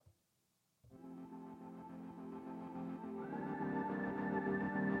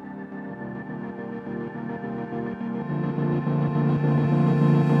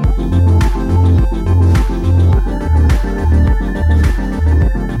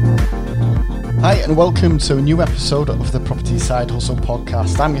Hi and welcome to a new episode of the Property Side Hustle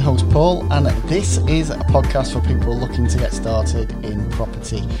podcast. I'm your host Paul, and this is a podcast for people looking to get started in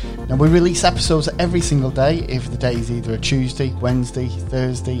property. Now, we release episodes every single day if the day is either a Tuesday, Wednesday,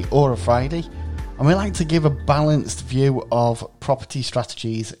 Thursday or a Friday, and we like to give a balanced view of property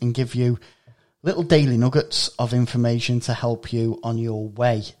strategies and give you little daily nuggets of information to help you on your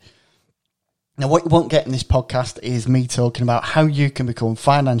way. Now, what you won't get in this podcast is me talking about how you can become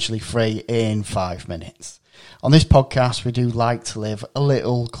financially free in 5 minutes. On this podcast, we do like to live a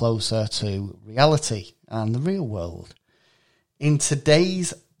little closer to reality and the real world. In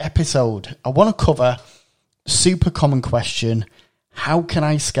today's episode, I want to cover a super common question: how can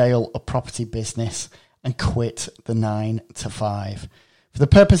I scale a property business and quit the 9 to 5? For the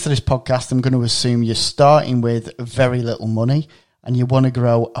purpose of this podcast, I'm going to assume you're starting with very little money and you want to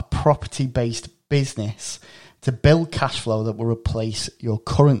grow a property-based business to build cash flow that will replace your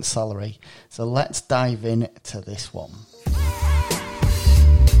current salary. So let's dive into this one.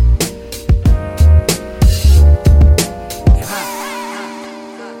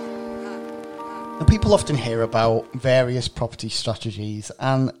 Now, people often hear about various property strategies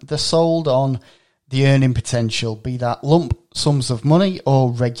and they're sold on the earning potential, be that lump sums of money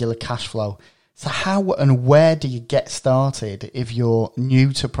or regular cash flow. So how and where do you get started if you're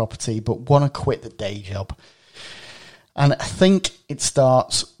new to property but want to quit the day job? And I think it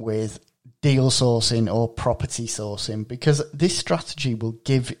starts with deal sourcing or property sourcing, because this strategy will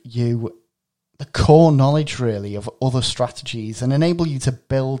give you the core knowledge really of other strategies and enable you to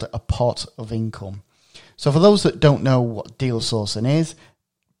build a pot of income. So for those that don't know what deal sourcing is,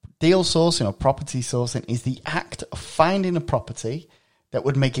 deal sourcing or property sourcing is the act of finding a property that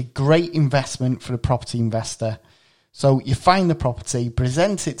would make a great investment for the property investor. So you find the property,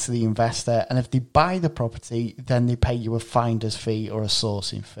 present it to the investor, and if they buy the property, then they pay you a finder's fee or a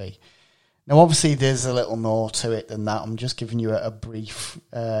sourcing fee. Now, obviously, there's a little more to it than that. I'm just giving you a brief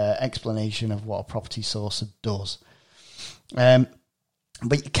explanation of what a property sourcer does. But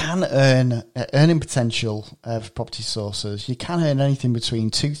you can earn earning potential of property sourcers. You can earn anything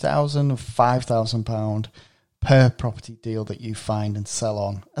between £2,000 and £5,000 per property deal that you find and sell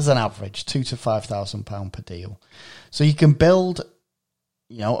on, as an average, £2,000 to £5,000 per deal. So you can build,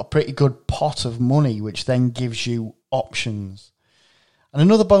 a pretty good pot of money, which then gives you options. And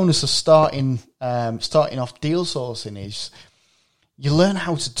another bonus of starting off deal sourcing is you learn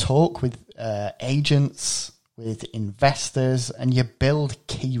how to talk with agents, with investors, and you build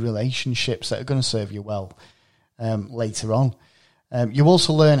key relationships that are going to serve you well later on. You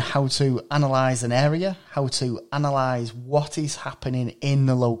also learn how to analyse an area, how to analyse what is happening in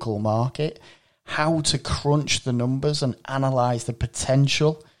the local market, how to crunch the numbers and analyse the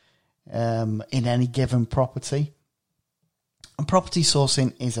potential in any given property. And property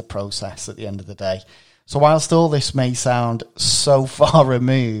sourcing is a process at the end of the day. So whilst all this may sound so far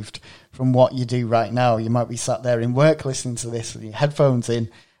removed from what you do right now, you might be sat there in work listening to this with your headphones in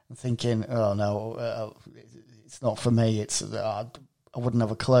and thinking, oh no, it's not for me. I wouldn't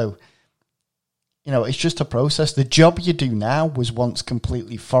have a clue. It's just a process. The job you do now was once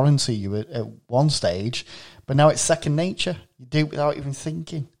completely foreign to you at one stage, but now it's second nature. You do it without even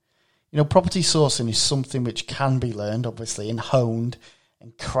thinking. Property sourcing is something which can be learned, obviously, and honed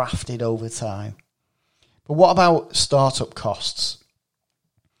and crafted over time. But what about startup costs?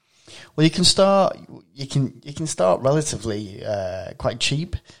 Well, you can start relatively quite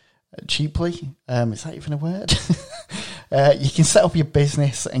cheaply. Is that even a word? You can set up your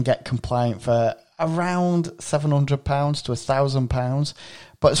business and get compliant for around £700 to £1,000.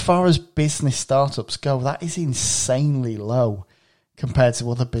 But as far as business startups go, that is insanely low compared to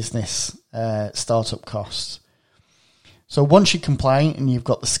other business startup costs. So once you're compliant and you've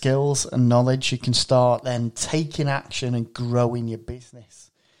got the skills and knowledge, you can start then taking action and growing your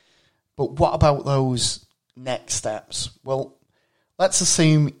business. But what about those next steps? Well, let's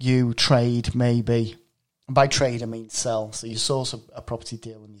assume you trade maybe. By trade, I mean sell. So you source a property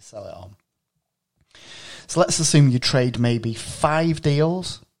deal and you sell it on. So let's assume you trade maybe 5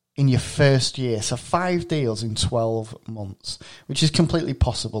 deals in your first year. So 5 deals in 12 months, which is completely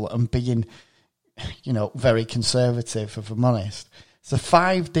possible and being, very conservative, if I'm honest. So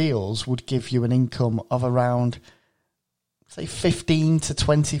 5 deals would give you an income of around, say, £15,000 to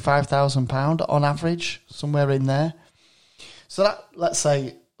 £25,000 on average, somewhere in there. So that, let's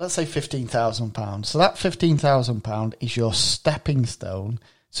say £15,000. So that £15,000 is your stepping stone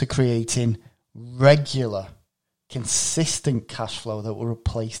to creating regular, consistent cash flow that will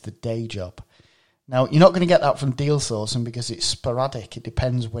replace the day job. Now, you're not going to get that from deal sourcing because it's sporadic. It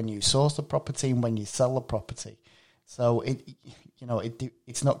depends when you source the property and when you sell the property. So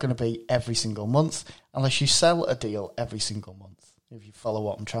it's not going to be every single month unless you sell a deal every single month, if you follow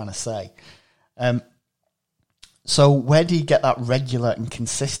what I'm trying to say. So where do you get that regular and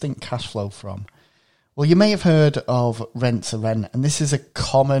consistent cash flow from? Well, you may have heard of rent to rent, and this is a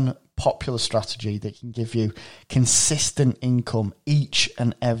common, popular strategy that can give you consistent income each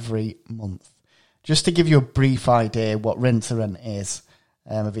and every month. Just to give you a brief idea what rent to rent is,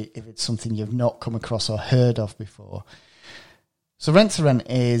 if it's something you've not come across or heard of before. So rent to rent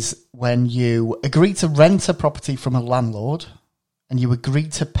is when you agree to rent a property from a landlord and you agree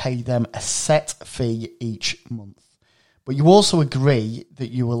to pay them a set fee each month. But you also agree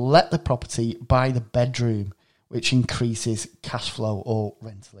that you will let the property by the bedroom, which increases cash flow or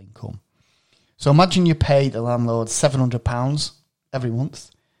rental income. So imagine you pay the landlord £700 every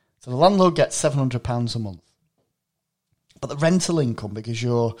month. So the landlord gets £700 a month. But the rental income, because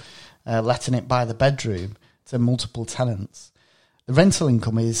you're letting it by the bedroom to multiple tenants, the rental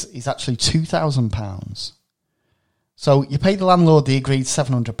income is actually £2,000. So you pay the landlord the agreed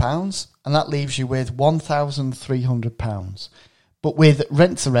 £700, and that leaves you with £1,300. But with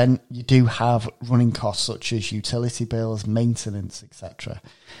rent to rent, you do have running costs such as utility bills, maintenance, etc.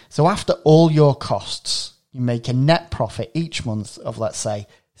 So after all your costs, you make a net profit each month of, let's say,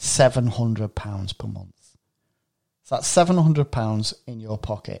 £700 per month. So that's £700 in your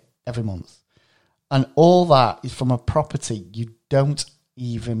pocket every month. And all that is from a property you don't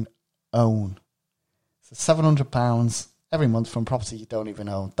even own. So £700 every month from property you don't even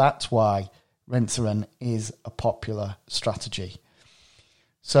own. That's why rent to rent is a popular strategy.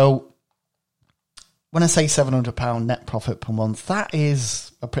 So when I say £700 net profit per month, that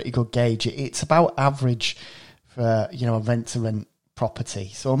is a pretty good gauge. It's about average for, a rent to rent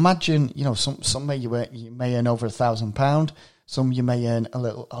property. So imagine, some you may earn over £1,000, some you may earn a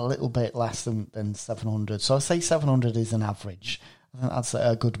little bit less than 700. So I say 700 is an average. I think that's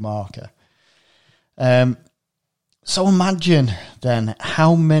a good marker. So imagine then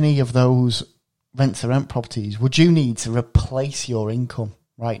how many of those rent to rent properties would you need to replace your income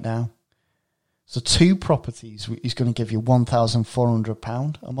right now? So 2 properties is going to give you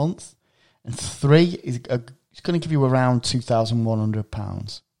 £1,400 a month, and 3 is going to give you around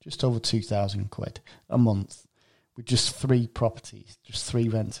 £2,100, just over £2,000 a month, with just 3 properties, just 3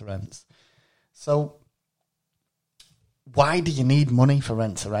 rent to rents. So why do you need money for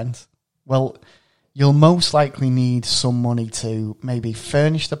rent to rent? Well, you'll most likely need some money to maybe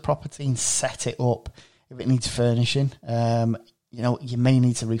furnish the property and set it up if it needs furnishing. You may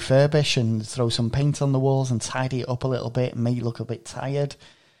need to refurbish and throw some paint on the walls and tidy it up a little bit and make it look a bit tired.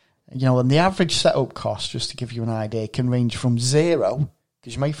 And the average setup cost, just to give you an idea, can range from £0,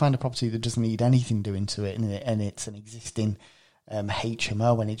 because you may find a property that doesn't need anything doing to it and it's an existing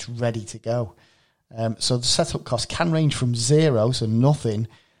HMO and it's ready to go. So the setup cost can range from £0, so nothing,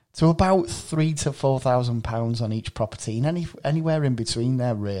 to about £3,000 to £4,000 on each property, and anywhere in between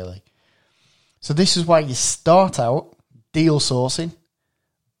there, really. So this is why you start out deal sourcing,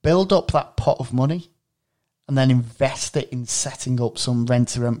 build up that pot of money, and then invest it in setting up some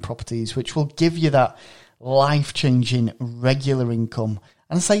rent-to-rent properties, which will give you that life-changing regular income.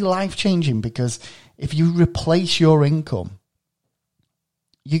 And I say life-changing because if you replace your income,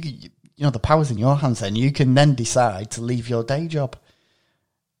 the power's in your hands then. You can then decide to leave your day job.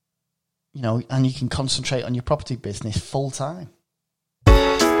 And you can concentrate on your property business full time.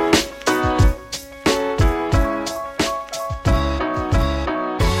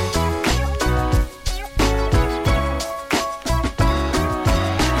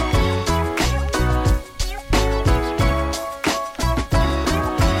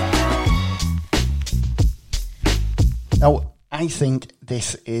 Now, I think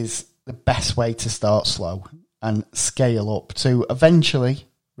this is the best way to start slow and scale up to eventually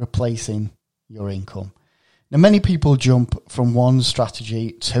replacing your income. Now, many people jump from one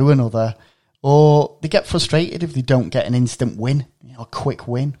strategy to another, or they get frustrated if they don't get an instant win, a quick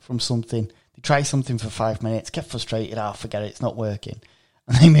win from something. They try something for 5 minutes, get frustrated, forget it, it's not working,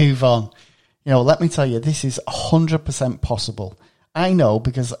 and they move on. Let me tell you, this is 100% possible. I know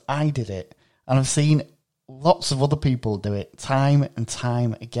because I did it, and I've seen lots of other people do it time and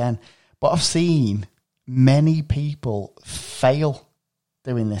time again. But I've seen many people fail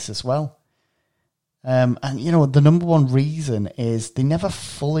doing this as well. And the number one reason is they never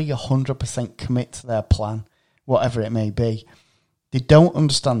fully 100% commit to their plan, whatever it may be. They don't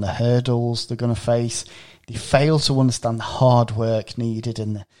understand the hurdles they're going to face. They fail to understand the hard work needed,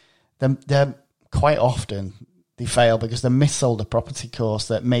 and they're quite often they fail because they missold a property course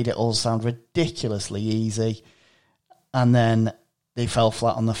that made it all sound ridiculously easy, and then they fell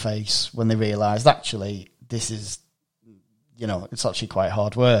flat on their face when they realised actually this is it's actually quite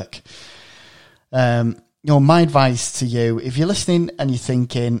hard work. My advice to you, if you're listening and you're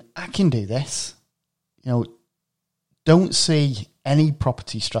thinking, I can do this, don't see any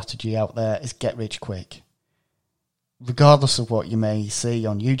property strategy out there as get rich quick. Regardless of what you may see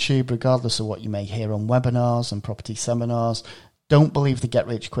on YouTube, regardless of what you may hear on webinars and property seminars, don't believe the get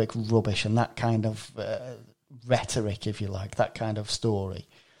rich quick rubbish and that kind of rhetoric, if you like, that kind of story.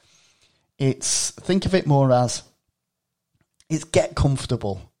 Think of it more as it's get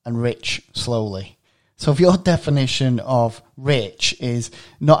comfortable and rich slowly. So if your definition of rich is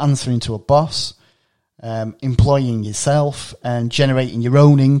not answering to a boss, employing yourself and generating your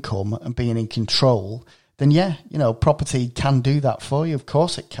own income and being in control, then property can do that for you. Of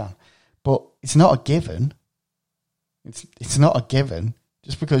course it can. But it's not a given. It's not a given.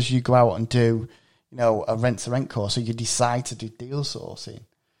 Just because you go out and do, a rent-to-rent course or you decide to do deal sourcing,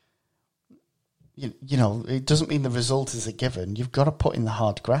 it doesn't mean the result is a given. You've got to put in the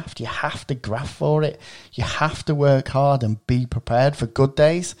hard graft. You have to graft for it. You have to work hard and be prepared for good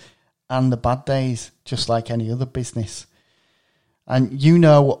days and the bad days, just like any other business. And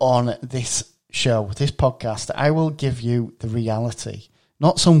on this show, this podcast, I will give you the reality,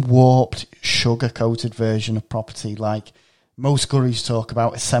 not some warped, sugar-coated version of property like most gurus talk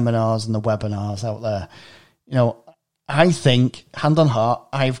about in seminars and the webinars out there. I think, hand on heart,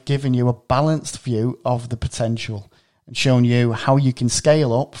 I've given you a balanced view of the potential and shown you how you can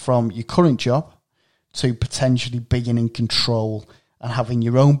scale up from your current job to potentially being in control and having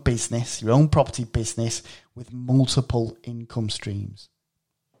your own business, your own property business with multiple income streams.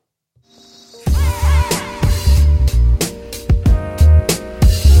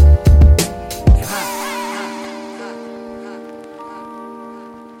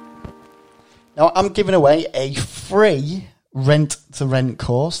 Now, I'm giving away a free rent-to-rent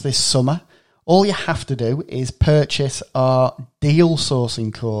course this summer. All you have to do is purchase our deal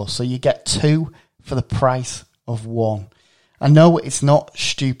sourcing course, so you get 2 for the price of 1. I know it's not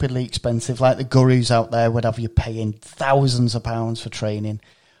stupidly expensive like the gurus out there would have you paying thousands of pounds for training.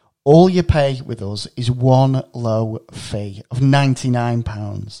 All you pay with us is one low fee of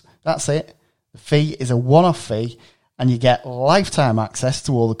 £99. That's it. The fee is a one-off fee, and you get lifetime access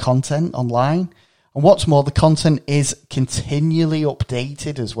to all the content online. And what's more, the content is continually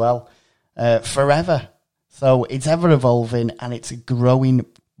updated as well, forever. So it's ever evolving, and it's a growing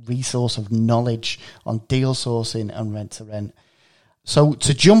resource of knowledge on deal sourcing and rent to rent. So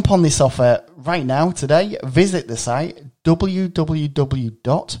to jump on this offer right now today, visit the site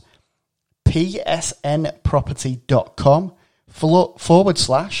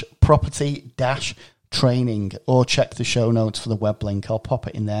www.psnproperty.com/property-training, or check the show notes for the web link. I'll pop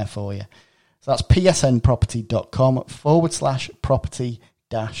it in there for you. So that's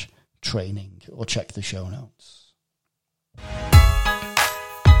psnproperty.com/property-training, or check the show notes.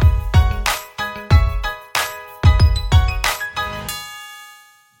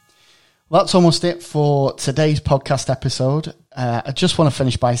 That's almost it for today's podcast episode. I just want to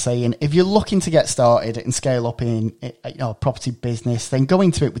finish by saying, if you're looking to get started and scale up in a property business, then go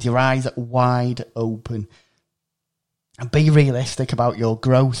into it with your eyes wide open. And be realistic about your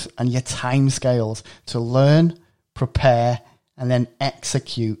growth and your timescales to learn, prepare, and then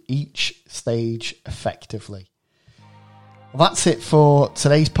execute each stage effectively. Well, that's it for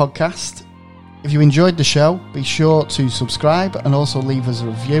today's podcast. If you enjoyed the show, be sure to subscribe and also leave us a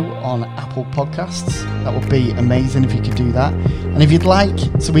review on Apple Podcasts. That would be amazing if you could do that. And if you'd like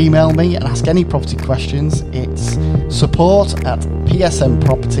to email me and ask any property questions, it's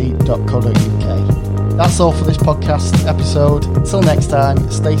support@psnproperty.co.uk. That's all for this podcast episode. Until next time,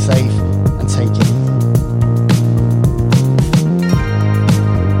 stay safe and take care.